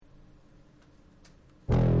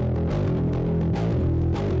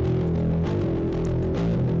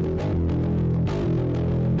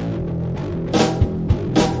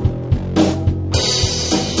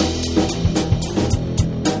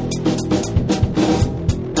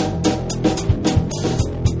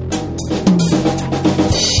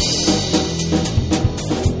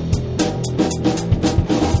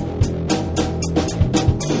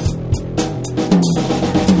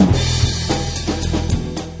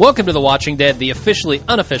Welcome to The Watching Dead, the officially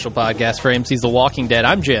unofficial podcast for AMC's The Walking Dead.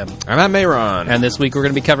 I'm Jim. And I'm Mayron. And this week we're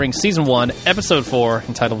going to be covering Season 1, Episode 4,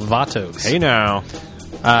 entitled Vatos. Hey now.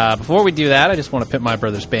 Before we do that, I just want to pimp my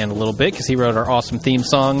brother's band a little bit, because he wrote our awesome theme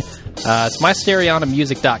song. It's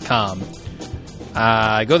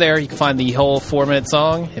mystereonamusic.com. Go there, you can find the whole 4-minute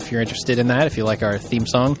song, if you're interested in that, if you like our theme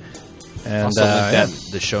song. And also link that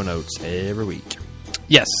in the show notes every week.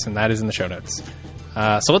 Yes, and that is in the show notes.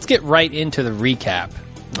 So let's get right into the recap.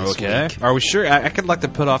 Okay. Week. Are we sure? I could like to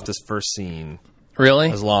put off this first scene. Really?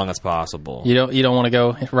 As long as possible. You don't want to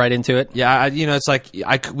go right into it? Yeah, it's like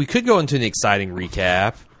we could go into an exciting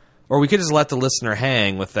recap, or we could just let the listener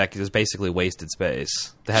hang with that because it's basically wasted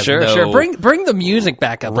space. Sure. Bring the music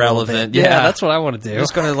back up. Relevant. Yeah, that's what I want to do. I'm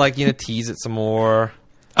just going to tease it some more.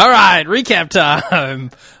 All right, recap time.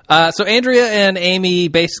 So Andrea and Amy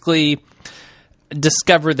basically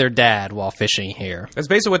discover their dad while fishing here. That's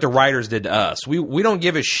basically what the writers did to us. We don't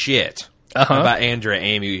give a shit about Andrea and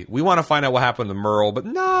Amy. We want to find out what happened to Merle, but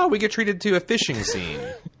no, we get treated to a fishing scene.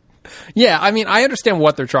 Yeah, I mean, I understand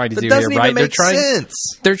what they're trying to do here, right? Make sense.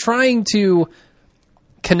 They're trying to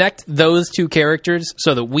connect those two characters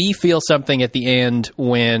so that we feel something at the end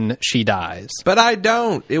when she dies. But I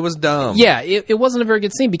don't. It was dumb. Yeah, it wasn't a very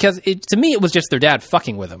good scene because to me it was just their dad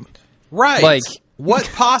fucking with him. Right. Like, what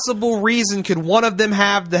possible reason could one of them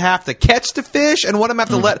have to catch the fish and one of them have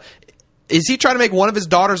to let... Is he trying to make one of his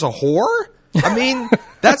daughters a whore? I mean,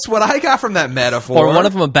 that's what I got from that metaphor. Or one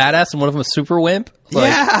of them a badass and one of them a super wimp? Like,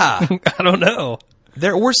 yeah. I don't know.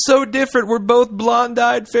 We're so different. We're both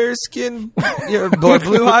blonde-eyed, fair-skinned,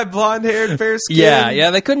 blue-eyed, blonde-haired, fair-skinned.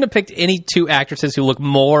 Yeah. They couldn't have picked any two actresses who look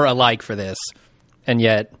more alike for this. And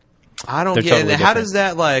yet... I don't get totally it. How does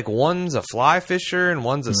that, one's a fly fisher and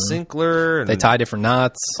one's a sinkler? And, they tie different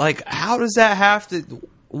knots. How does that have to...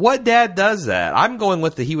 What dad does that? I'm going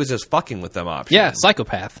with he was just fucking with them option. Yeah,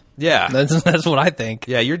 psychopath. Yeah. That's what I think.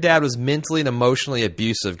 Yeah, your dad was mentally and emotionally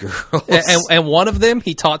abusive girls. And one of them,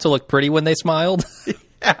 he taught to look pretty when they smiled.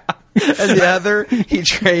 Yeah. And the other, he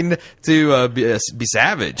trained to be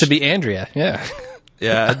savage. To be Andrea, yeah.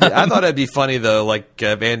 Yeah, I thought it'd be funny, though,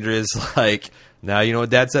 if Andrea's now you know what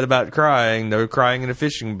Dad said about crying. No crying in a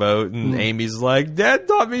fishing boat. And Amy's like, Dad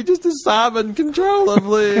taught me just to sob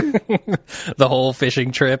uncontrollably. The whole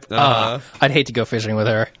fishing trip. I'd hate to go fishing with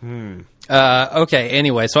her. Okay,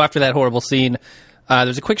 anyway, so after that horrible scene,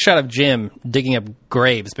 there's a quick shot of Jim digging up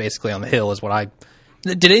graves, basically, on the hill is what I...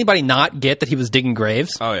 Did anybody not get that he was digging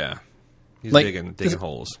graves? Oh, yeah. He's digging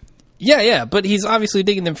holes. Yeah, but he's obviously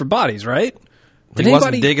digging them for bodies, right? He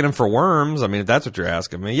wasn't digging them for worms. I mean, if that's what you're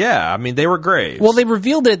asking me. Yeah, I mean, they were graves. Well, they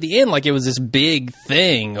revealed it at the end like it was this big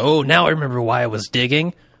thing. Oh, now I remember why I was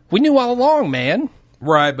digging. We knew all along, man.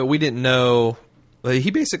 Right, but we didn't know.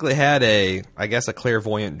 He basically had a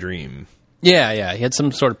clairvoyant dream. Yeah, he had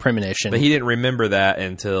some sort of premonition. But he didn't remember that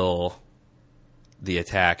until the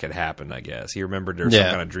attack had happened, I guess. He remembered there was some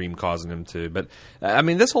kind of dream causing him to. But, I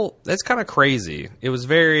mean, that's kind of crazy. It was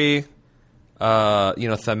very...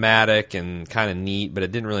 thematic and kind of neat, but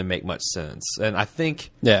it didn't really make much sense. And I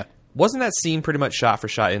think, wasn't that scene pretty much shot for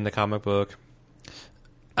shot in the comic book?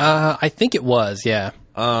 I think it was, yeah.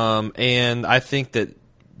 And I think that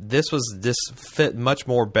this fit much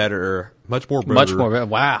better.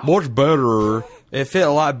 Wow. Much better. It fit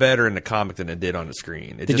a lot better in the comic than it did on the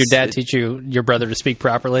screen. Did your dad teach your brother to speak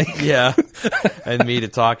properly? Yeah. And me to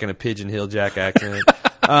talk in a Pigeon Hill Jack accent.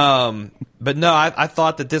 But no, I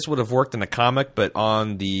thought that this would have worked in the comic, but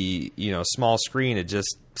on the small screen, it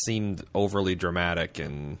just seemed overly dramatic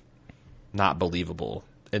and not believable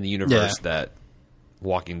in the universe that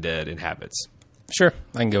Walking Dead inhabits. Sure,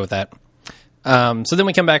 I can go with that. So then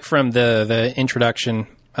we come back from the introduction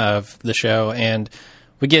of the show, and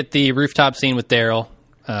we get the rooftop scene with Daryl,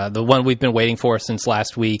 the one we've been waiting for since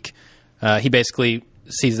last week. He basically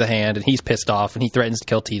sees the hand, and he's pissed off, and he threatens to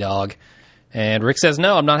kill T-Dog. And Rick says,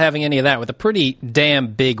 no, I'm not having any of that, with a pretty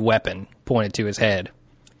damn big weapon pointed to his head.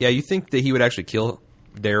 Yeah, you think that he would actually kill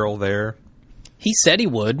Daryl there? He said he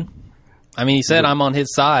would. I mean, he said, I'm on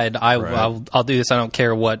his side. I'll do this. I don't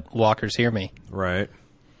care what walkers hear me. Right.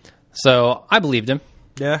 So I believed him.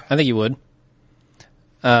 Yeah. I think he would.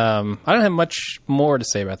 I don't have much more to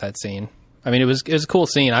say about that scene. I mean, it was a cool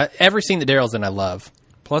scene. Every scene that Daryl's in, I love.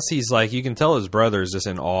 Plus, he's you can tell his brother is just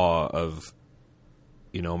in awe of,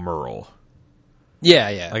 Merle.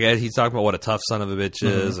 Yeah. He's talking about what a tough son of a bitch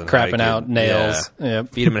is. And crapping out nails. Yeah.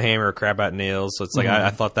 Yep. Feed him a hammer, crap out nails. So it's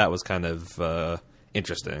I thought that was kind of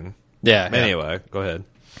interesting. Yeah. Anyway, go ahead.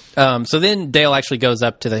 So then Dale actually goes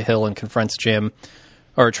up to the hill and confronts Jim,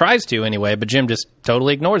 or tries to anyway, but Jim just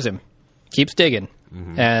totally ignores him. Keeps digging.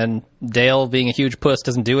 And Dale, being a huge puss,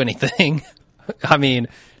 doesn't do anything. I mean,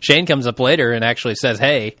 Shane comes up later and actually says,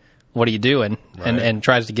 "Hey, what are you doing?" And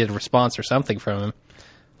tries to get a response or something from him.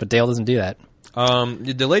 But Dale doesn't do that.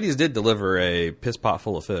 The ladies did deliver a piss pot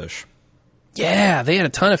full of fish. Yeah, they had a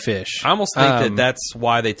ton of fish. I almost think that's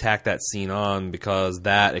why they tacked that scene on, because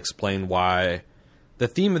that explained why the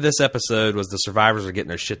theme of this episode was the survivors are getting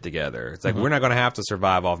their shit together. It's like, we're not going to have to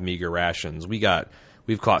survive off meager rations.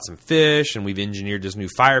 We've caught some fish, and we've engineered this new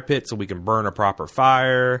fire pit so we can burn a proper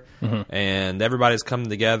fire. And everybody's coming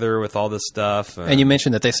together with all this stuff. And you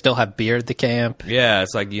mentioned that they still have beer at the camp. Yeah,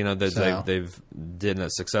 it's like, they've did a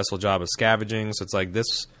successful job of scavenging. So it's like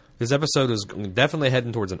this episode is definitely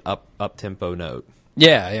heading towards an up-tempo note.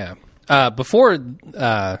 Yeah. Before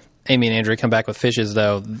Amy and Andrea come back with fishes,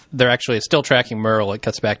 though, they're actually still tracking Merle. It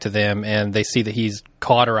cuts back to them, and they see that he's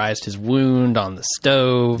cauterized his wound on the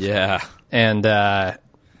stove. Yeah. And the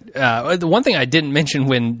one thing I didn't mention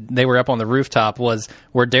when they were up on the rooftop was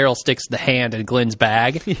where Daryl sticks the hand in Glenn's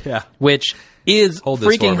bag. Yeah. Which is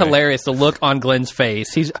freaking hilarious, the look on Glenn's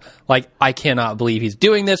face. He's like, I cannot believe he's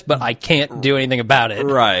doing this, but I can't do anything about it.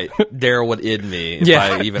 Right. Daryl would id me if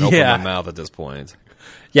I even opened my mouth at this point.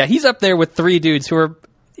 Yeah, he's up there with three dudes who are,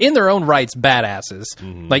 in their own rights, badasses.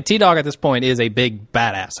 Like, T-Dog at this point is a big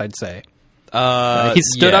badass, I'd say. He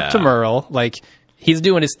stood up to Merle. Like, he's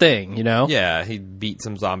doing his thing, you know? Yeah, he beat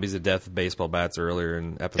some zombies to death with baseball bats earlier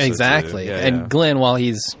in episode 2. Exactly. Yeah, and Glenn, while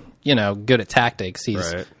he's, good at tactics,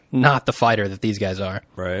 he's not the fighter that these guys are.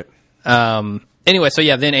 Right. Anyway, so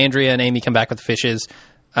yeah, then Andrea and Amy come back with the fishes,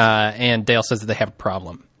 and Dale says that they have a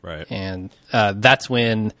problem. Right. And that's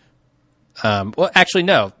when... well, actually,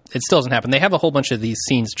 no. It still doesn't happen. They have a whole bunch of these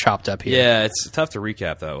scenes chopped up here. Yeah, it's tough to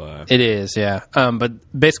recap that way. It is, yeah.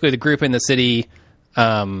 But basically, the group in the city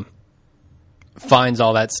finds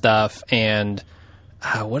all that stuff, and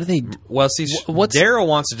what do they do? Well, see, Daryl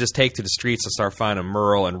wants to just take to the streets and start finding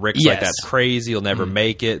Merle, and Rick's like, that's crazy, you'll never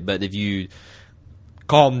make it, but if you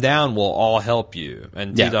calm down, we'll all help you.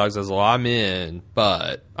 And T-Dog says, well, I'm in,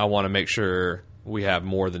 but I want to make sure we have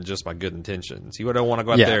more than just my good intentions. He wouldn't want to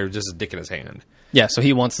go out there with just a dick in his hand. Yeah, so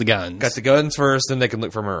he wants the guns. Got the guns first, then they can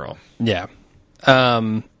look for Merle. Yeah.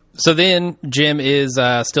 So then Jim is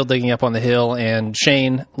still digging up on the hill, and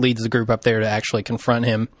Shane leads the group up there to actually confront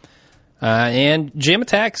him. And Jim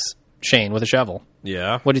attacks Shane with a shovel.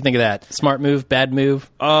 Yeah. What do you think of that? Smart move, bad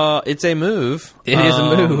move? It's a move. It is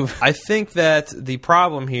a move. I think that the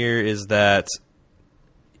problem here is that,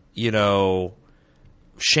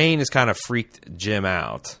 Shane has kind of freaked Jim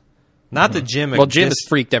out. Not that Jim... Well, Jim has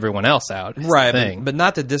freaked everyone else out. Right, but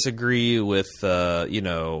not to disagree with,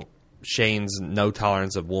 Shane's no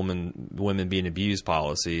tolerance of women being abused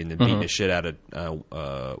policy and beating the shit out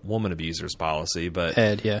of woman abusers policy. But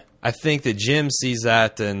Ed, yeah. I think that Jim sees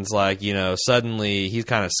that and is like, suddenly he's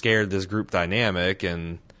kind of scared of this group dynamic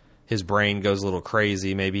and his brain goes a little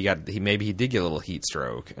crazy. Maybe he did get a little heat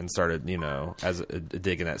stroke and started,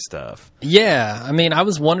 digging that stuff. Yeah, I mean, I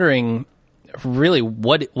was wondering really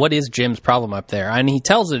what is Jim's problem up there. I mean, he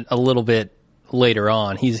tells it a little bit later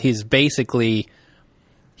on. He's basically...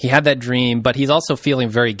 He had that dream, but he's also feeling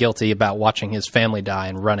very guilty about watching his family die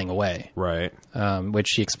and running away. Right. Which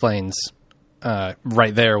he explains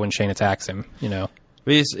right there when Shane attacks him, But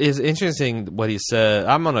it's interesting what he said.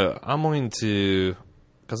 I'm going to...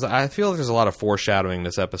 Because I feel like there's a lot of foreshadowing in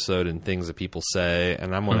this episode and things that people say,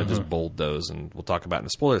 and I'm going to just bold those, and we'll talk about in the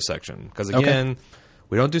spoiler section. Because, again,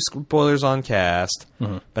 we don't do spoilers on cast,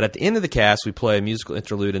 but at the end of the cast, we play a musical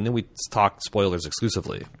interlude, and then we talk spoilers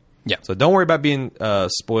exclusively. Yeah. So don't worry about being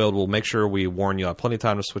spoiled. We'll make sure we warn you. I'll have plenty of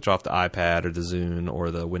time to switch off the iPad or the Zune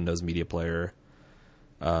or the Windows Media Player,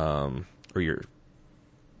 or your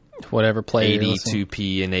whatever player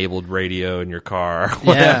 82p enabled radio in your car.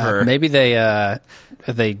 Whatever. Yeah, maybe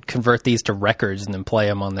they convert these to records and then play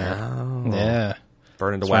them on there. Oh. Yeah.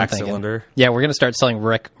 Burn into wax cylinder. Yeah, we're going to start selling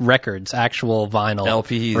records, actual vinyl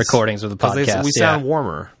LPs recordings of the podcast. We sound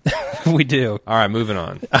warmer. We do. All right, moving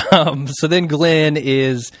on. So then Glenn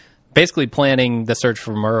is basically planning the search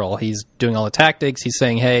for Merle. He's doing all the tactics. He's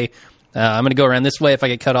saying, hey, I'm going to go around this way. If I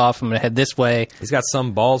get cut off, I'm going to head this way. He's got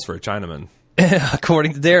some balls for a Chinaman.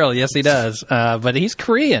 According to Daryl, yes, he does. But he's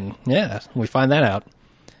Korean. Yeah, we find that out.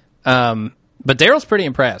 But Daryl's pretty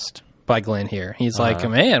impressed by Glenn here. He's like,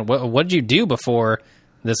 man, what did you do before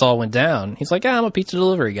this all went down? He's like, I'm a pizza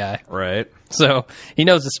delivery guy. Right. So he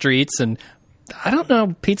knows the streets, and I don't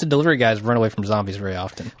know, pizza delivery guys run away from zombies very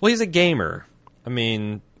often. Well, he's a gamer. I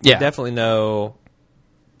mean, you definitely know...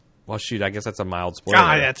 Well, shoot, I guess that's a mild spoiler.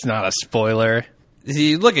 That's not a spoiler.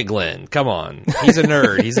 See, look at Glenn. Come on. He's a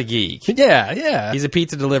nerd. He's a geek. Yeah. He's a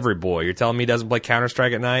pizza delivery boy. You're telling me he doesn't play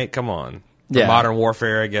Counter-Strike at night? Come on. Yeah. Modern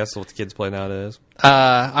Warfare, I guess, what the kids play nowadays.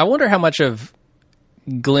 I wonder how much of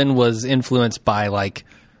Glenn was influenced by like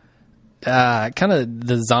kind of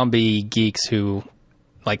the zombie geeks who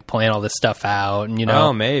like plan all this stuff out, and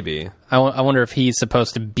Oh, maybe. I wonder if he's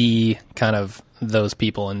supposed to be kind of those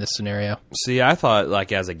people in this scenario. See, I thought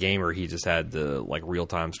like as a gamer, he just had the like real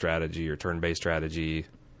time strategy or turn based strategy.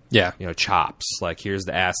 Yeah, Chops. Like here's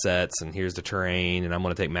the assets and here's the terrain, and I'm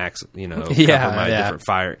going to take max. Cover my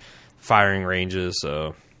different firing ranges.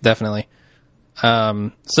 So definitely.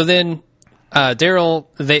 So then Daryl,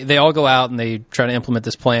 they all go out and they try to implement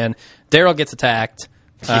this plan. Daryl gets attacked.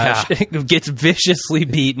 Gets viciously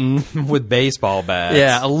beaten with baseball bats.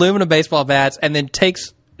 Yeah, aluminum baseball bats, and then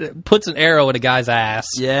puts an arrow in a guy's ass.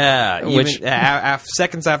 Yeah, which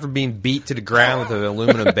seconds after being beat to the ground with an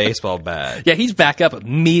aluminum baseball bat. Yeah, he's back up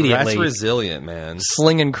immediately. That's resilient, man.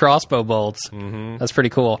 Slinging crossbow bolts. Mm-hmm. That's pretty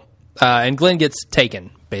cool. And Glenn gets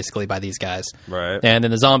taken basically by these guys. Right. And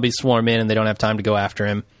then the zombies swarm in, and they don't have time to go after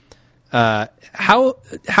him. How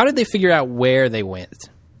did they figure out where they went?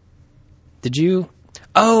 Did you?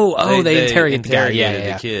 They interrogated the guy.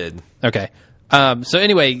 Yeah. The kid. Okay. So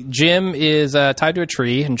anyway, Jim is tied to a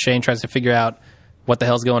tree, and Shane tries to figure out what the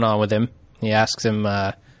hell's going on with him. He asks him,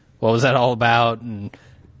 what was that all about? And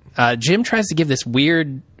Jim tries to give this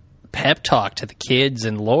weird pep talk to the kids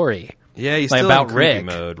and Lori. Yeah, he's like, still about in creepy Rick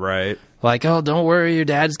mode, right? Like, oh, don't worry, your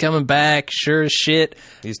dad's coming back. Sure as shit.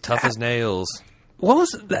 He's tough as nails. What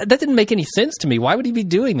was that? Didn't make any sense to me. Why would he be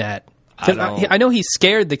doing that? I know he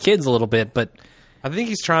scared the kids a little bit, but I think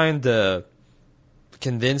he's trying to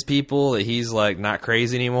convince people that he's like not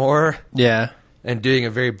crazy anymore. Yeah. And doing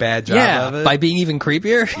a very bad job of it. By being even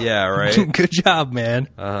creepier. Yeah, right. Good job, man.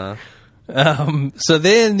 Uh-huh. So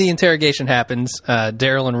then the interrogation happens,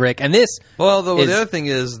 Daryl and Rick, and this... Well, the other thing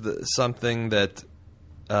is something that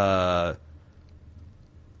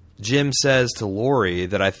Jim says to Lori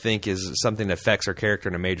that I think is something that affects her character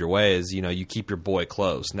in a major way is, you keep your boy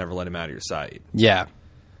close, never let him out of your sight. Yeah.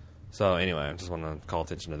 So anyway, I just want to call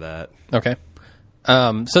attention to that. Okay.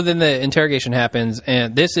 So then the interrogation happens,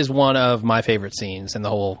 and this is one of my favorite scenes in the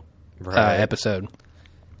whole episode,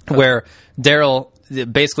 where Daryl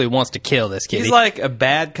basically wants to kill this kid. He's like a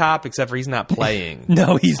bad cop, except for he's not playing.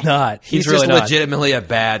 No, he's not. He's really just not. legitimately a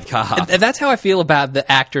bad cop. And that's how I feel about the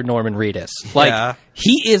actor Norman Reedus. Like,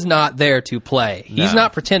 he is not there to play. No. He's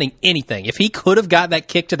not pretending anything. If he could have got that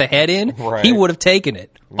kick to the head in, he would have taken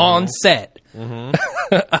it on set.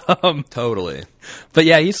 Mm-hmm. Totally. But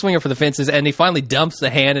yeah, he's swinging for the fences, and he finally dumps the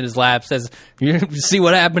hand in his lap, says, you see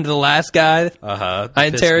what happened to the last guy I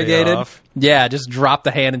interrogated? Yeah, just drop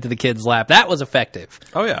the hand into the kid's lap. That was effective.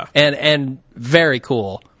 Oh, yeah. And very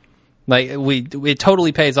cool. Like, it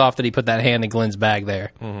totally pays off that he put that hand in Glenn's bag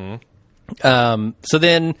there. Mm-hmm. So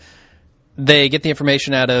then they get the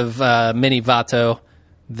information out of Mini Vato.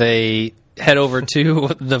 They head over to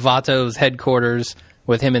the Vatos headquarters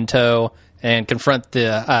with him in tow and confront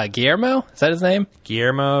the Guillermo. Is that his name?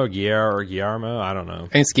 Guillermo, I don't know. I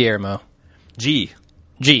think it's Guillermo. G,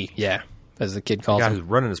 yeah, as the kid calls the guy him. who's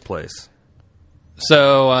running his place.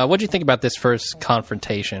 So, what do you think about this first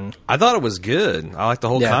confrontation? I thought it was good. I like the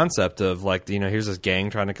whole concept of, like, here's this gang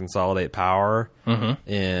trying to consolidate power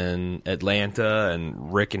in Atlanta,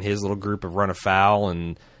 and Rick and his little group have run afoul,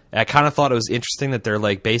 and I kind of thought it was interesting that they're,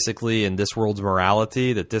 like, basically in this world's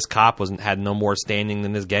morality, that this cop had no more standing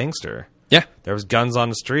than this gangster. Yeah. There was guns on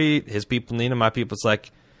the street. His people need him. My people. It's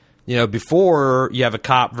like, before you have a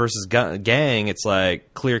cop versus gang, it's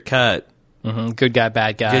like clear cut. Mm-hmm. Good guy,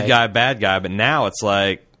 bad guy. Good guy, bad guy. But now it's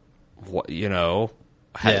like, you want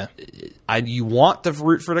to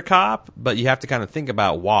root for the cop, but you have to kind of think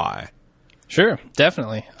about why. Sure,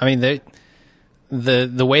 definitely. I mean,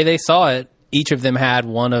 the way they saw it, each of them had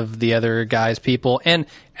one of the other guy's people, and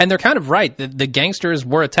they're kind of right. The gangsters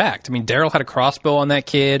were attacked. I mean, Daryl had a crossbow on that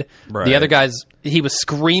kid. Right. The other guys, he was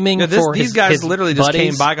screaming for these guys his literally buddies. Just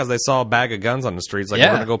came by because they saw a bag of guns on the streets. Like, we're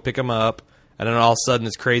going to go pick them up. And then all of a sudden,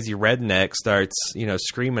 this crazy redneck starts,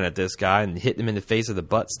 screaming at this guy and hitting him in the face with a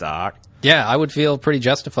buttstock. Yeah, I would feel pretty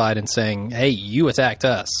justified in saying, hey, you attacked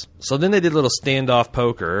us. So then they did a little standoff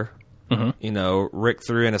poker. Mm-hmm. Rick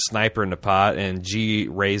threw in a sniper in the pot, and G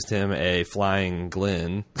raised him a flying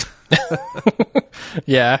Glenn.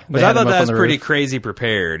 Yeah. But I thought that was pretty crazy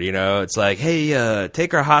prepared. It's like, hey,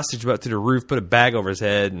 take our hostage up to the roof, put a bag over his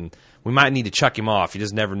head, and we might need to chuck him off. You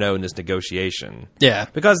just never know in this negotiation. Yeah.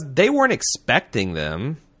 Because they weren't expecting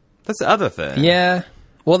them. That's the other thing. Yeah.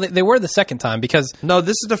 Well, they were the second time because... No,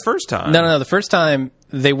 this is the first time. No. The first time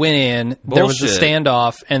they went in, there was a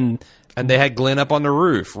standoff, and they had Glenn up on the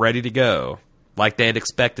roof, ready to go. Like they had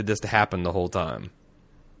expected this to happen the whole time.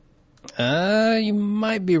 You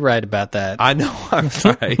might be right about that. I know I'm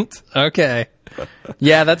right. Okay.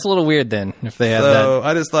 Yeah, that's a little weird then. If they had that,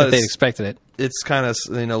 I just thought if they expected it. It's kind of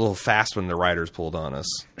a little fast when the writers pulled on us.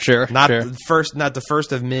 Sure, not sure. the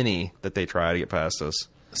first of many that they try to get past us.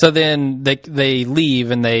 So then they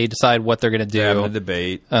leave and they decide what they're going to do. Having a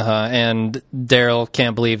debate. And Daryl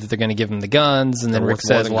can't believe that they're going to give him the guns, and then Rick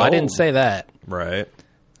says, "Well, I didn't say that." Right.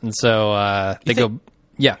 And so they go.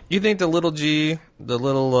 Yeah. You think the little G, the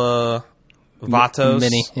little Vatos, was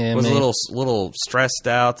Mini. a little stressed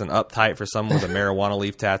out and uptight for someone with a marijuana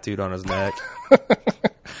leaf tattooed on his neck?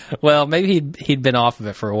 Well, maybe he'd been off of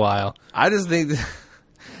it for a while. I just think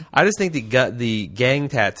the gang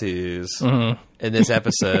tattoos in this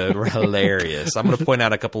episode were hilarious. I'm going to point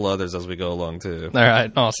out a couple others as we go along too. All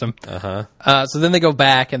right, awesome. So then they go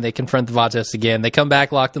back and they confront the Vatos again. They come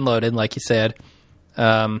back locked and loaded, like you said.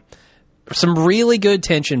 Some really good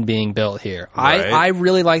tension being built here. Right. I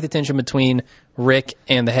really like the tension between Rick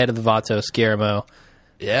and the head of the Vatos, Guillermo.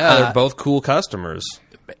 Yeah, they're both cool customers.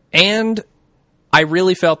 And I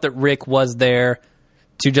really felt that Rick was there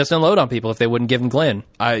to just unload on people if they wouldn't give him Glenn.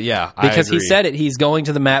 Because he said it. He's going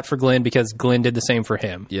to the mat for Glenn because Glenn did the same for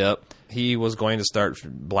him. Yep. He was going to start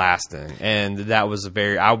blasting. And that was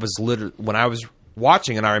when I was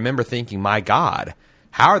watching and I remember thinking, my God,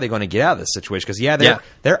 how are they going to get out of this situation? Because,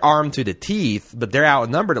 they're armed to the teeth, but they're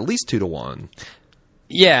outnumbered at least 2-1.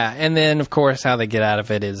 Yeah, and then, of course, how they get out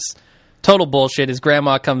of it is total bullshit. His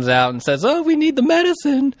grandma comes out and says, "Oh, we need the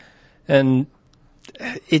medicine." And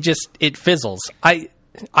it fizzles. I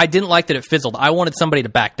didn't like that it fizzled. I wanted somebody to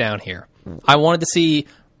back down here. I wanted to see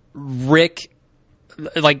Rick,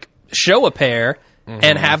 show a pair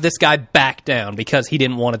and have this guy back down because he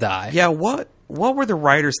didn't want to die. Yeah, what were the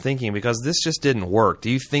writers thinking? Because this just didn't work. Do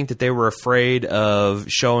you think that they were afraid of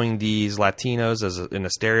showing these Latinos in a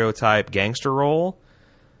stereotype gangster role?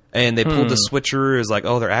 And they pulled the switcheroo as like,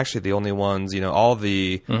 oh, they're actually the only ones, all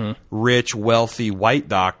the rich, wealthy white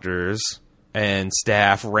doctors and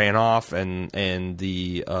staff ran off, and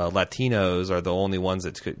the Latinos are the only ones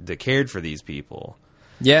that cared for these people.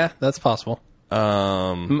 Yeah, that's possible.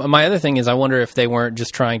 My other thing is I wonder if they weren't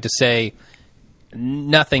just trying to say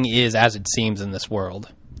nothing is as it seems in this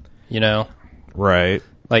world, Right.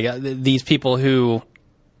 Like these people who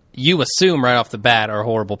you assume right off the bat are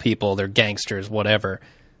horrible people, they're gangsters, whatever.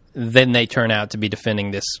 Then they turn out to be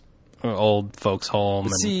defending this old folks' home.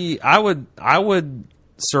 See, I would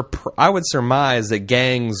surmise that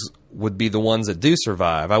gangs would be the ones that do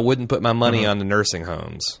survive. I wouldn't put my money on the nursing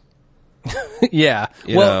homes. Yeah.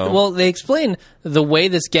 Well, they explain the way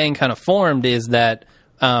this gang kind of formed is that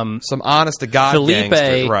some honest to God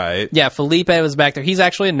gangster, right? Yeah, Felipe was back there. He's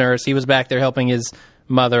actually a nurse. He was back there helping his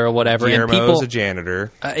mother or whatever. Guillermo's a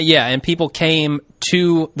janitor. And people came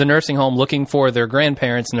to the nursing home looking for their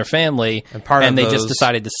grandparents and their family, and they just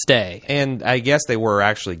decided to stay. And I guess they were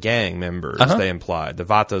actually gang members, they implied. The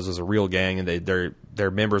Vatos was a real gang, and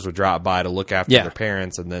their members would drop by to look after their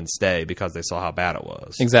parents and then stay because they saw how bad it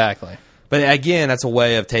was. Exactly. But again, that's a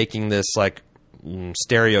way of taking this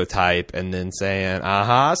stereotype and then saying,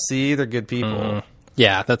 see, they're good people.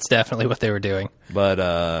 Yeah, that's definitely what they were doing. But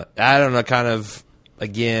I don't know, kind of,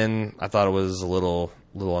 again, I thought it was a little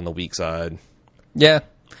on the weak side. Yeah.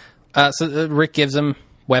 So Rick gives him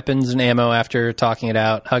weapons and ammo after talking it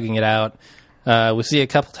out, hugging it out. We see a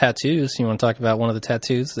couple tattoos. You want to talk about one of the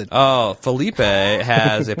tattoos? Felipe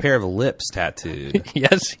has a pair of lips tattooed.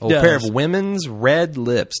 Yes, he does. A pair of women's red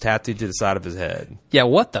lips tattooed to the side of his head. Yeah,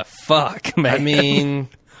 what the fuck, man? I mean,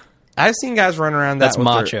 I've seen guys run around that. That's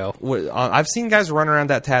macho. I've seen guys run around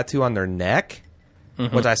that tattoo on their neck,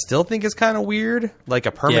 which I still think is kind of weird, like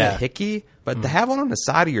a permanent hickey. But to have one on the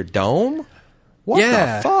side of your dome? What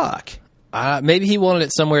the fuck? Maybe he wanted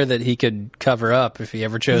it somewhere that he could cover up if he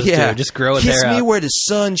ever chose to. Just grow it there. Kiss me where the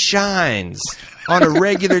sun shines on a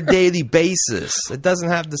regular daily basis. It doesn't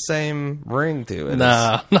have the same ring to it.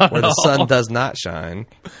 Nah, not where the sun does not shine.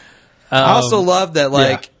 I also love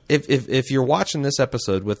that, if you're watching this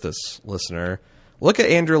episode with this listener, look at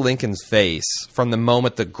Andrew Lincoln's face from the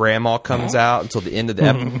moment the grandma comes out until the end of the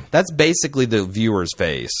episode. That's basically the viewer's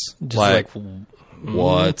face. Just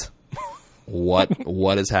what?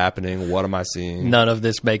 What is happening? What am I seeing? None of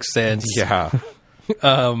this makes sense. Yeah.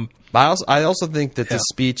 I also think that the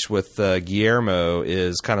speech with Guillermo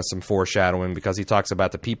is kind of some foreshadowing because he talks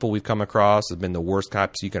about the people we've come across have been the worst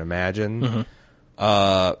cops you can imagine.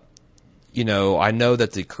 I know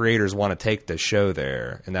that the creators want to take the show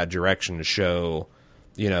there in that direction to show,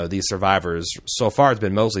 these survivors. So far, it's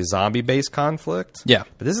been mostly zombie-based conflict. Yeah.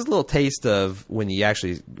 But this is a little taste of when you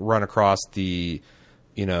actually run across the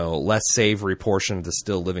less savory portion of the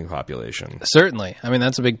still living population. Certainly. I mean,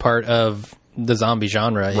 that's a big part of the zombie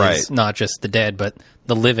genre is Right. not just the dead, but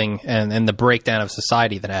the living and the breakdown of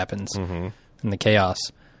society that happens and the chaos.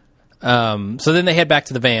 So then they head back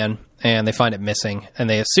to the van, and they find it missing, and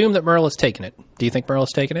they assume that Merle has taken it. Do you think Merle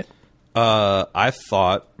has taken it? I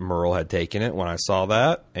thought Merle had taken it when I saw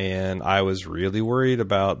that, and I was really worried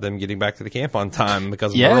about them getting back to the camp on time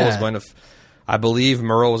because Merle was going to... I believe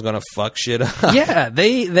Merle was going to fuck shit up. Yeah,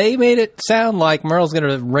 they made it sound like Merle's going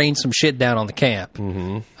to rain some shit down on the camp.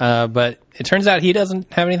 But it turns out he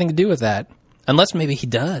doesn't have anything to do with that. Unless maybe he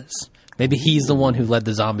does. Maybe he's the one who led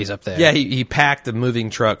the zombies up there. Yeah, he packed a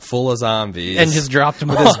moving truck full of zombies. And just dropped them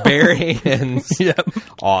with his bare hands. Yep.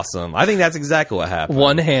 Awesome. I think that's exactly what happened.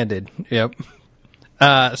 One-handed. Yep.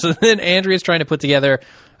 So then Andrea's trying to put together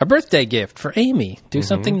a birthday gift for Amy. Do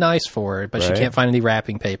something nice for her, but she can't find any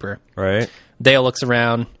wrapping paper. Right. Dale looks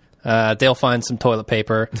around. Dale finds some toilet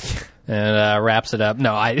paper and wraps it up.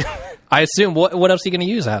 No, I assume, what else are you going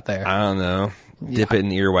to use out there? I don't know. Dip it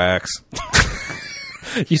in earwax.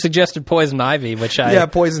 You suggested poison ivy, which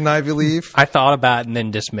poison ivy leaf. I thought about and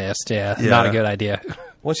then dismissed. Yeah, not a good idea.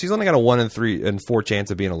 Well, she's only got a 1 in 3 and 4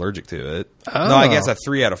 chance of being allergic to it. Oh. No, I guess a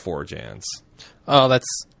 3 out of 4 chance. Oh, that's...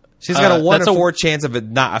 She's got a 1 in 4 chance of it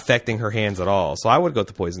not affecting her hands at all. So I would go with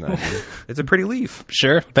the poison ivy. It's a pretty leaf.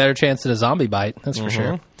 Sure. Better chance than a zombie bite. That's for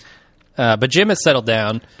sure. But Jim has settled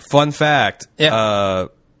down. Fun fact. Yeah.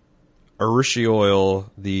 Urushiol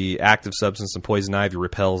oil, the active substance in poison ivy,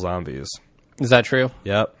 repels zombies. Is that true?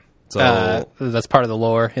 Yep. So that's part of the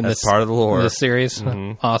lore in this series.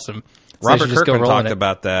 Awesome. So Robert Kirkman talked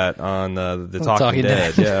about that on the Talking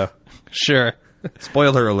Dead. Yeah. Sure.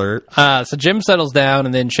 Spoiler alert. So Jim settles down,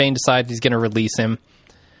 and then Shane decides he's going to release him,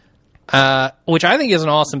 which I think is an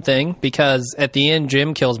awesome thing, because at the end,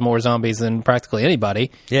 Jim kills more zombies than practically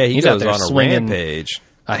anybody. Yeah, he's out goes there on a swinging rampage.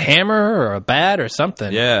 A hammer or a bat or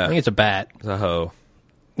something. Yeah. I think it's a bat. It's a hoe.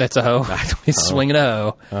 That's a hoe. He's swinging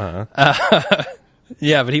a hoe.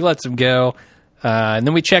 Yeah, but he lets him go. And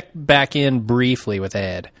then we check back in briefly with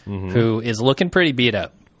Ed, who is looking pretty beat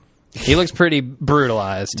up. He looks pretty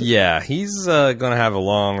brutalized. Yeah, he's going to have a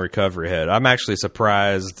long recovery ahead. I'm actually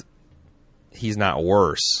surprised he's not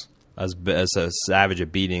worse as a savage a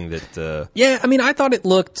beating that... Yeah, I mean, I thought it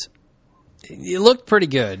looked pretty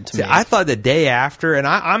good to me. I thought the day after, and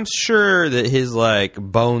I'm sure that his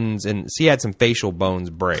bones, and he had some facial bones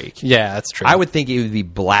break. Yeah, that's true. I would think it would be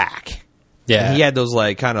black. Yeah. And he had those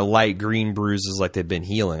kind of light green bruises like they'd been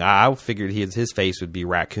healing. I figured his face would be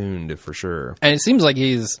raccooned for sure. And it seems like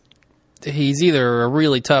he's either a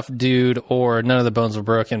really tough dude or none of the bones were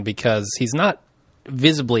broken, because he's not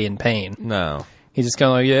visibly in pain. No. He's just kind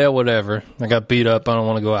of like, yeah, whatever. I got beat up. I don't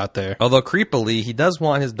want to go out there. Although creepily, he does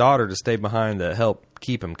want his daughter to stay behind to help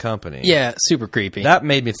keep him company. Yeah, super creepy. That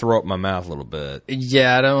made me throw up my mouth a little bit.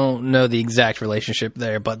 Yeah, I don't know the exact relationship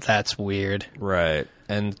there, but that's weird. Right.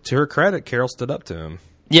 And to her credit, Carol stood up to him.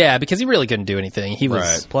 Yeah, because he really couldn't do anything. He was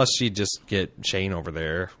right. Plus, she'd just get Shane over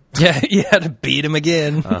there. Yeah, you had to beat him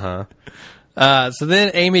again. So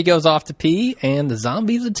then Amy goes off to pee, and the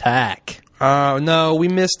zombies attack. No, we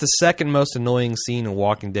missed the second most annoying scene in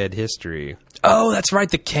Walking Dead history. Oh, that's right,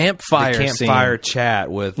 the campfire scene.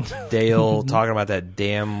 Chat with Dale talking about that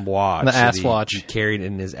damn watch. The ass watch. He carried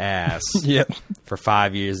in his ass Yep. for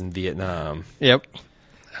 5 years in Vietnam. Yep.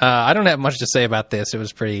 I don't have much to say about this. It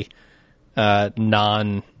was pretty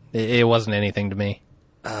it wasn't anything to me.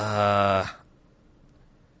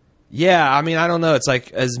 Yeah, I mean, I don't know. It's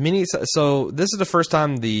like as many... So this is the first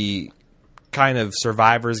time the kind of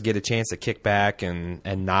survivors get a chance to kick back and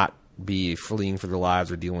not be fleeing for their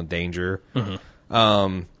lives or dealing with danger.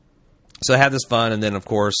 So I had this fun, and then, of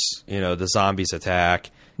course, the zombies attack.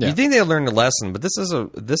 Yeah. You think they learned a lesson, but this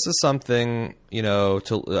is something,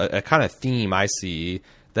 to a kind of theme I see,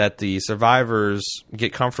 that the survivors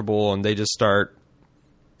get comfortable and they just start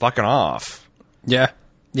fucking off. Yeah.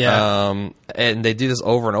 Yeah. And they do this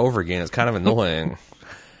over and over again. It's kind of annoying.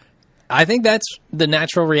 I think that's the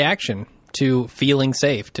natural reaction to feeling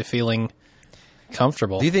safe, to feeling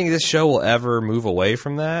comfortable. Do you think this show will ever move away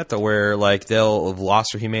from that, to where they'll have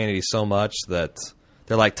lost their humanity so much that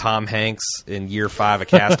they're like Tom Hanks in year 5 of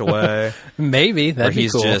Castaway? Maybe. That'd be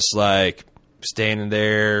cool. He's just standing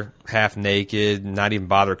there half naked, not even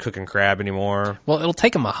bother cooking crab anymore. Well, it'll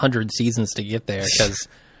take him 100 seasons to get there, because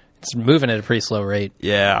it's moving at a pretty slow rate.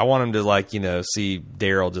 Yeah, I want him to see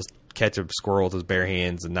Daryl just catch a squirrel with his bare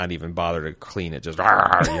hands and not even bother to clean it. Just,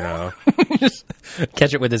 just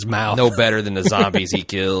catch it with his mouth. No better than the zombies he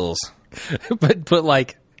kills. But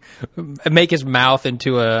make his mouth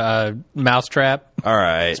into a mouse trap. All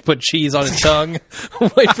right. Just put cheese on his tongue.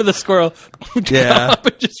 Wait for the squirrel to come up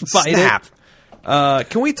and just bite Snap. it.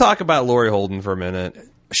 Can we talk about Lori Holden for a minute?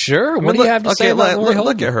 Sure. What do you have to say about Lori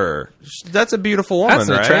Holden? Look at her. That's a beautiful woman, That's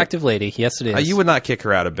an right? attractive lady. Yes, it is. You would not kick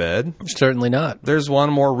her out of bed. Certainly not. There's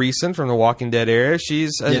one more recent from the Walking Dead era.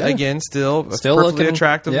 She's, again, still a perfectly looking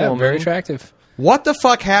attractive woman. very attractive. What the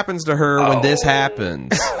fuck happens to her when this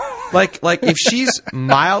happens? Like if she's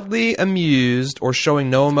mildly amused or showing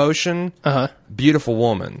no emotion, beautiful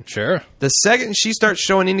woman. Sure. The second she starts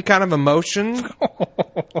showing any kind of emotion,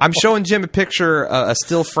 I'm showing Jim a picture, a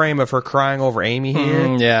still frame of her crying over Amy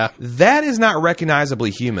here. Yeah. That is not recognizably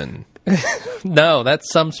human. No, that's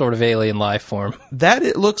some sort of alien life form. That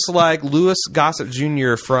it looks like Louis Gossett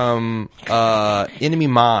Jr. from Enemy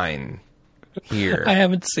Mine. Here, I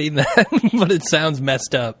haven't seen that, but it sounds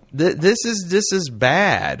messed up. This is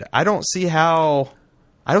bad. I don't see how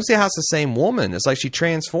it's the same woman. It's like she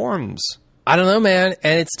transforms. I don't know, man,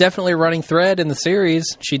 and it's definitely a running thread in the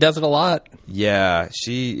series. She does it a lot. Yeah,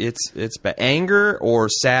 it's anger or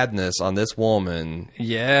sadness on this woman.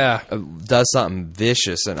 Yeah, does something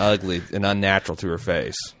vicious and ugly and unnatural to her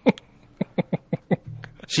face.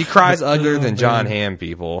 She cries uglier than John Hamm,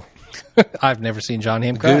 people. I've never seen John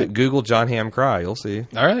Hamm cry. Google John Hamm cry. You'll see.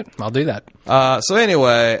 All right, I'll do that. So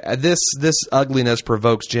anyway, this ugliness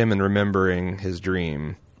provokes Jim in remembering his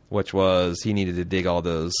dream, which was he needed to dig all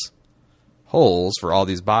those holes for all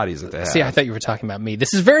these bodies that they have. See, I thought you were talking about me.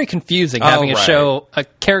 This is very confusing, having a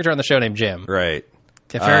character on the show named Jim. Right.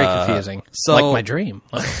 Yeah, very confusing. So, like my dream.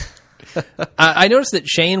 I noticed that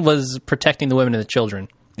Shane was protecting the women and the children.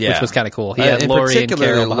 Yeah. Which was kind of cool. He had Lori and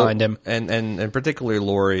Carol behind him. And particularly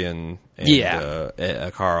Lori and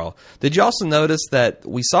Carl. Did you also notice that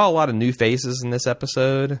we saw a lot of new faces in this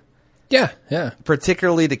episode? Yeah.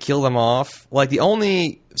 Particularly to kill them off. Like, the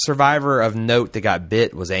only survivor of note that got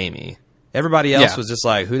bit was Amy. Everybody else was just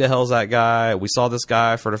like, who the hell's that guy? We saw this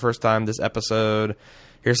guy for the first time this episode.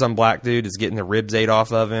 Here's some black dude is getting the ribs ate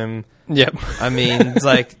off of him. Yep. I mean, it's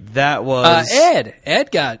like, that was...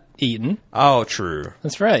 Ed got eaten. Oh, true.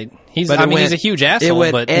 That's right. He's a huge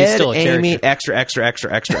asshole, but he's still a character. Amy, extra.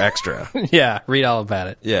 Yeah, read all about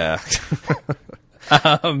it. Yeah.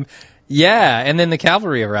 Yeah, and then the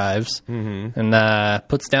cavalry arrives and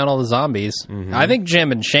puts down all the zombies. I think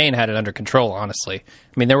Jim and Shane had it under control, honestly.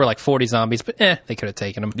 I mean, there were like 40 zombies, but they could have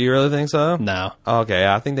taken them. Do you really think so? No. Okay,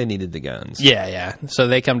 I think they needed the guns. Yeah. So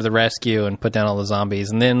they come to the rescue and put down all the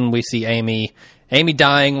zombies, and then we see Amy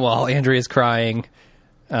dying while Andrea's crying.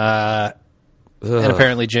 And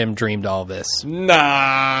apparently Jim dreamed all this. Nah.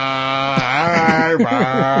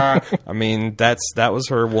 I mean, that was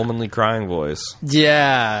her womanly crying voice.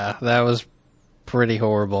 Yeah, that was pretty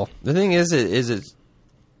horrible. The thing is it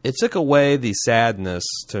took away the sadness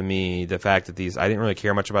to me, the fact that I didn't really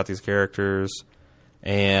care much about these characters,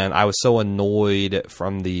 and I was so annoyed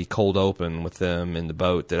from the cold open with them in the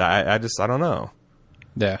boat that I don't know.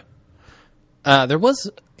 Yeah. There was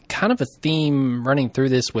kind of a theme running through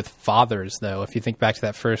this with fathers, though, if you think back to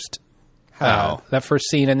that first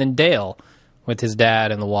scene, and then Dale with his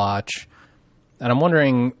dad and the watch. And I'm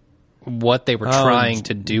wondering what they were trying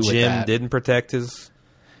to do with that. Jim didn't protect his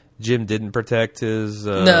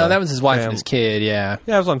no, that was his wife and his kid. Yeah,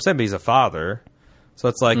 that's what I'm saying. But he's a father, so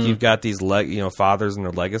it's like you've got these fathers and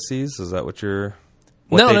their legacies. Is that what you're?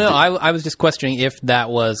 No. I was just questioning if that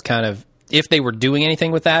was kind of, if they were doing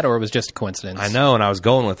anything with that, or it was just a coincidence. I know, and I was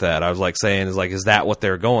going with that. I was like saying, is that what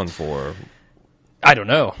they're going for? I don't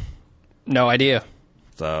know. No idea.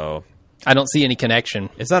 So I don't see any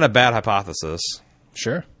connection. It's not a bad hypothesis.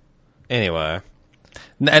 Sure. Anyway.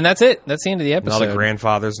 And that's it. That's the end of the episode. And all the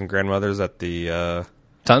grandfathers and grandmothers at the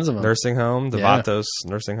tons of them nursing home, the Vatos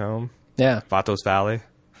nursing home. Yeah. Vatos Valley.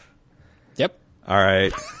 Yep. All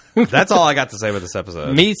right. That's all I got to say about this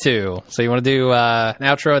episode. Me too. So you want to do an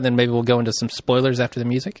outro, and then maybe we'll go into some spoilers after the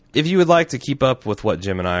music? If you would like to keep up with what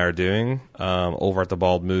Jim and I are doing over at the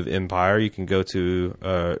Bald Move Empire, you can go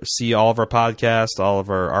to see all of our podcasts, all of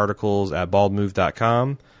our articles at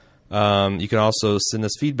baldmove.com. You can also send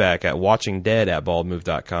us feedback at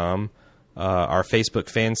watchingdead@baldmove.com. Our Facebook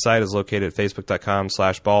fan site is located at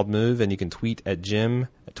facebook.com/baldmove, and you can tweet at Jim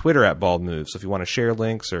at Twitter at baldmove. So if you want to share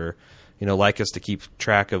links or like us to keep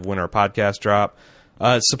track of when our podcasts drop,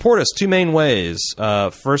 support us two main ways.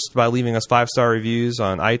 First, by leaving us 5-star reviews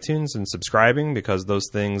on iTunes and subscribing, because those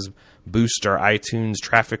things boost our iTunes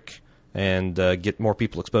traffic and get more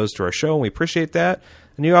people exposed to our show, and we appreciate that.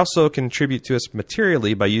 And you also contribute to us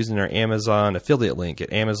materially by using our Amazon affiliate link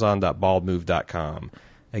at amazon.baldmove.com.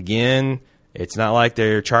 Again, It's not like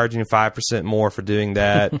they're charging 5% more for doing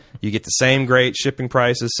that. You get the same great shipping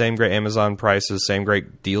prices, same great Amazon prices, same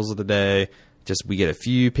great deals of the day. Just we get a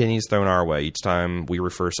few pennies thrown our way each time we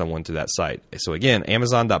refer someone to that site. So again,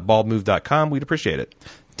 amazon.baldmove.com. We'd appreciate it.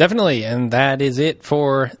 Definitely, and that is it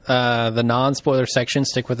for the non-spoiler section.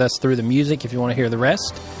 Stick with us through the music if you want to hear the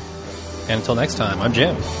rest. And until next time, I'm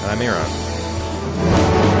Jim. And I'm Aaron.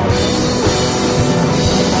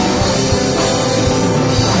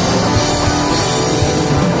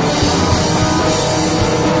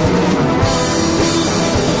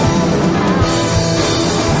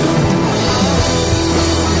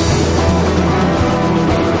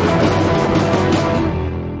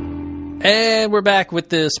 And we're back with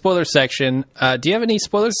the spoiler section. Do you have any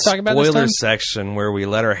spoilers to talk about this time? Spoiler section where we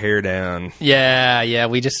let our hair down. Yeah,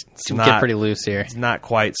 we just get pretty loose here. It's not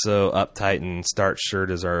quite so uptight and starched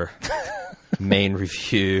shirt as our main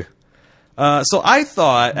review. So I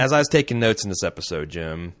thought, as I was taking notes in this episode,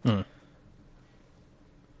 Jim,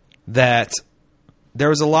 that there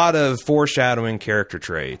was a lot of foreshadowing character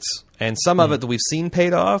traits. And some of it that we've seen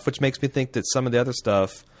paid off, which makes me think that some of the other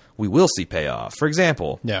stuff we will see pay off. For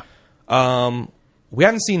example... Yeah. We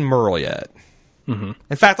haven't seen Merle yet. Mm-hmm.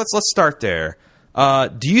 In fact, let's start there.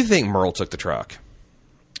 Do you think Merle took the truck?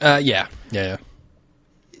 Yeah.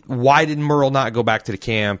 Why did Merle not go back to the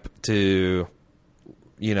camp to,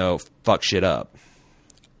 fuck shit up?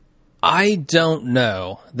 I don't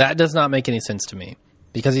know. That does not make any sense to me.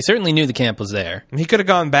 Because he certainly knew the camp was there. He could have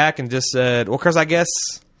gone back and just said, well, because I guess,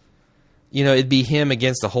 it'd be him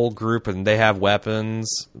against the whole group and they have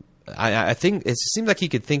weapons. I think it seems like he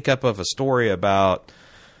could think up of a story about,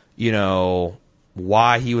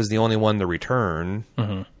 why he was the only one to return.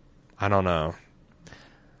 Mm-hmm. I don't know.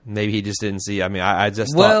 Maybe he just didn't see. I mean, I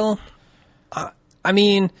just thought... Well,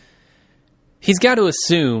 he's got to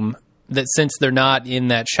assume that since they're not in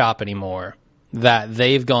that shop anymore, that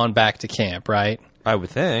they've gone back to camp, right? I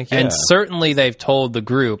would think, yeah. And certainly they've told the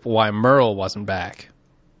group why Merle wasn't back.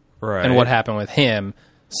 Right. And what happened with him.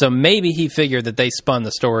 So maybe he figured that they spun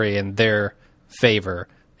the story in their favor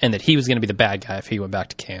and that he was going to be the bad guy if he went back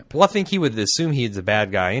to camp. Well, I think he would assume he's the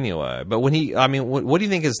bad guy anyway. But when what do you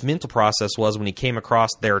think his mental process was when he came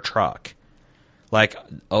across their truck? Like,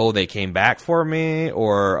 oh, they came back for me?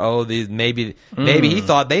 Or, maybe he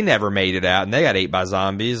thought they never made it out and they got ate by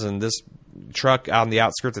zombies and this truck out on the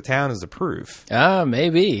outskirts of town is the proof.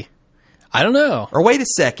 Maybe. I don't know. Or wait a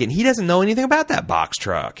second, he doesn't know anything about that box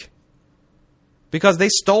truck. Because they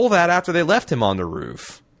stole that after they left him on the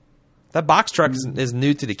roof. That box truck is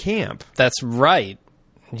new to the camp. That's right.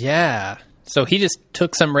 Yeah. So he just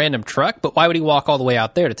took some random truck, but why would he walk all the way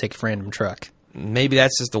out there to take a random truck? Maybe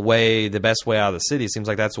that's just the best way out of the city. It seems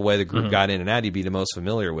like that's the way the group got in and out. He'd be the most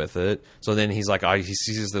familiar with it. So then he's like, he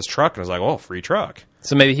sees this truck and was like, oh, free truck.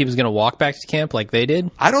 So maybe he was going to walk back to camp like they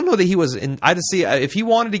did? I don't know that he was I just see if he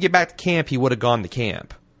wanted to get back to camp, he would have gone to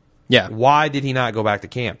camp. Yeah. Why did he not go back to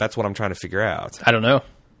camp? That's what I'm trying to figure out. I don't know.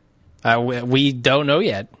 We don't know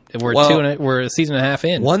yet. We're a season and a half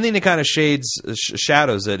in. One thing that kind of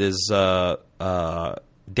shadows it is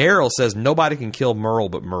Daryl says nobody can kill Merle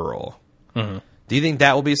but Merle. Mm-hmm. Do you think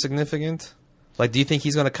that will be significant? Like, do you think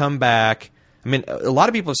he's going to come back? I mean, a lot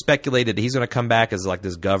of people have speculated that he's going to come back as like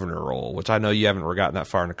this governor role, which I know you haven't gotten that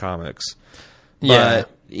far in the comics. But,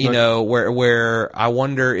 where I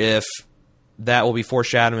wonder if that will be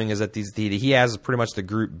foreshadowing is that he has pretty much the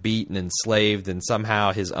group beaten and enslaved, and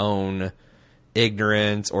somehow his own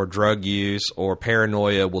ignorance or drug use or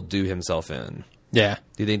paranoia will do himself in. Yeah.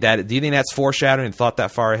 Do you think that's foreshadowing and thought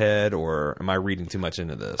that far ahead, or am I reading too much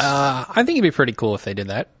into this? I think it'd be pretty cool if they did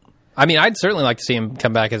that. I mean, I'd certainly like to see him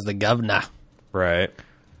come back as the governor. Right.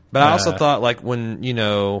 But I also thought, like, when,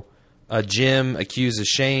 Jim accuses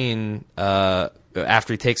Shane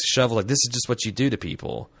after he takes a shovel, like, this is just what you do to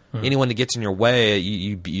people. Mm-hmm. Anyone that gets in your way,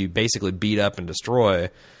 you basically beat up and destroy.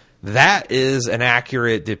 That is an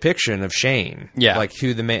accurate depiction of Shane. Yeah. Like,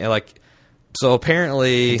 who the man, like, so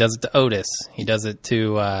apparently... He does it to Otis. He does it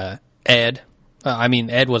to Ed.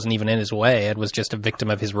 Ed wasn't even in his way. Ed was just a victim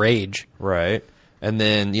of his rage. Right. And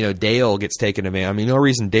then, Dale gets taken to man. I mean, the only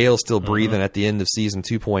reason Dale's still breathing at the end of season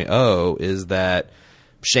 2.0 is that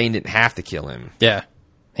Shane didn't have to kill him. Yeah.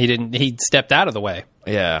 He didn't. He stepped out of the way.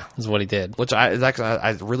 Yeah. Is what he did. Which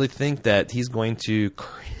I really think that he's going to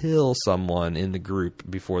kill someone in the group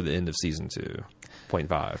before the end of season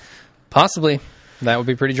 2.5. Possibly. That would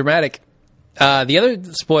be pretty dramatic. The other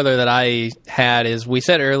spoiler that I had is we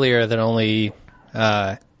said earlier that only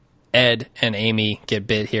Ed and Amy get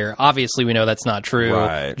bit here. Obviously, we know that's not true.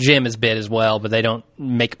 Right. Jim is bit as well, but they don't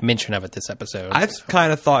make mention of it this episode. I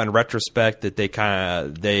kind of thought in retrospect that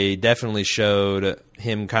they definitely showed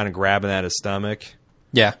him kind of grabbing at his stomach.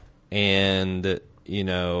 Yeah. And, you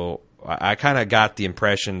know, I kind of got the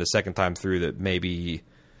impression the second time through that maybe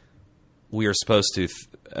we are supposed to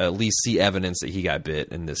at least see evidence that he got bit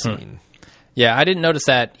in this scene. Yeah, I didn't notice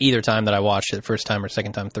that either time that I watched it, first time or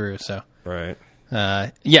second time through. So, right.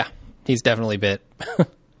 Yeah, he's definitely bit.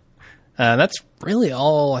 That's really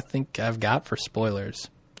all I think I've got for spoilers.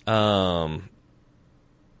 Unless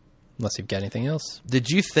you've got anything else. Did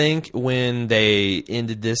you think when they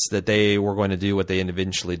ended this that they were going to do what they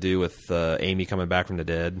eventually do with Amy coming back from the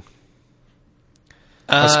dead?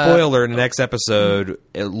 A spoiler, in the next episode,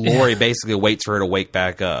 Lori basically waits for her to wake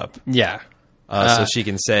back up. Yeah. So she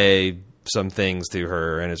can say some things to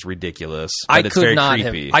her, and it's ridiculous. But it's very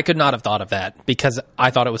creepy. I could not have thought of that because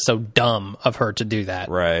I thought it was so dumb of her to do that.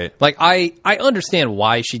 Right. Like, I understand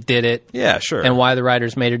why she did it. Yeah, sure. And why the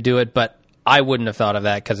writers made her do it, but I wouldn't have thought of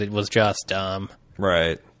that because it was just dumb.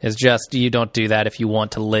 Right. It's just, you don't do that if you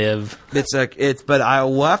want to live. But I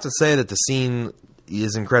will have to say that the scene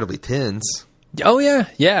is incredibly tense. Oh, yeah,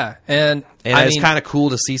 yeah. And it's kind of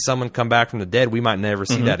cool to see someone come back from the dead. We might never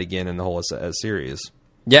see that again in the whole series.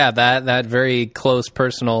 Yeah, that very close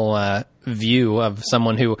personal view of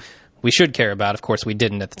someone who we should care about. Of course, we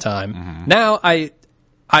didn't at the time. Now, I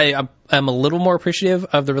am a little more appreciative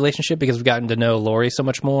of the relationship because we've gotten to know Lori so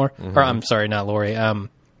much more. Or, I'm sorry, not Lori.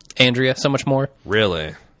 Andrea so much more.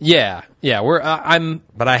 Really? Yeah. I'm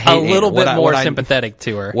but I hate a little Andrea. bit more sympathetic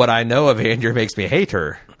to her. What I know of Andrea makes me hate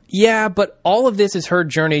her. Yeah, but all of this is her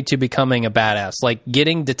journey to becoming a badass. Like,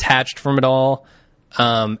 getting detached from it all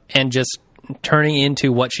and just turning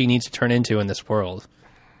into what she needs to turn into in this world.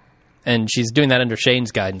 And she's doing that under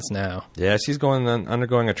Shane's guidance now. Yeah, she's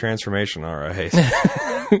undergoing a transformation, all right.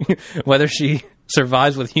 Whether she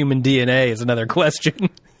survives with human DNA is another question.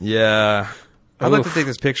 Yeah. I'd like to take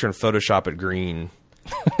this picture and Photoshop it green.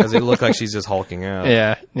 Because it looks like she's just hulking out.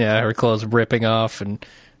 Yeah, her clothes ripping off and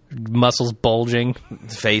muscles bulging.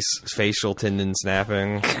 Facial tendon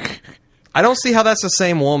snapping. I don't see how that's the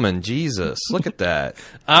same woman. Jesus, look at that.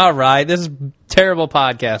 All right, this is terrible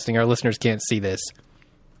podcasting. Our listeners can't see this.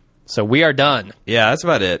 So we are done. Yeah, that's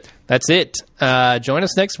about it. That's it. Join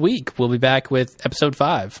us next week. We'll be back with episode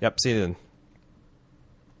 5. Yep, see you then.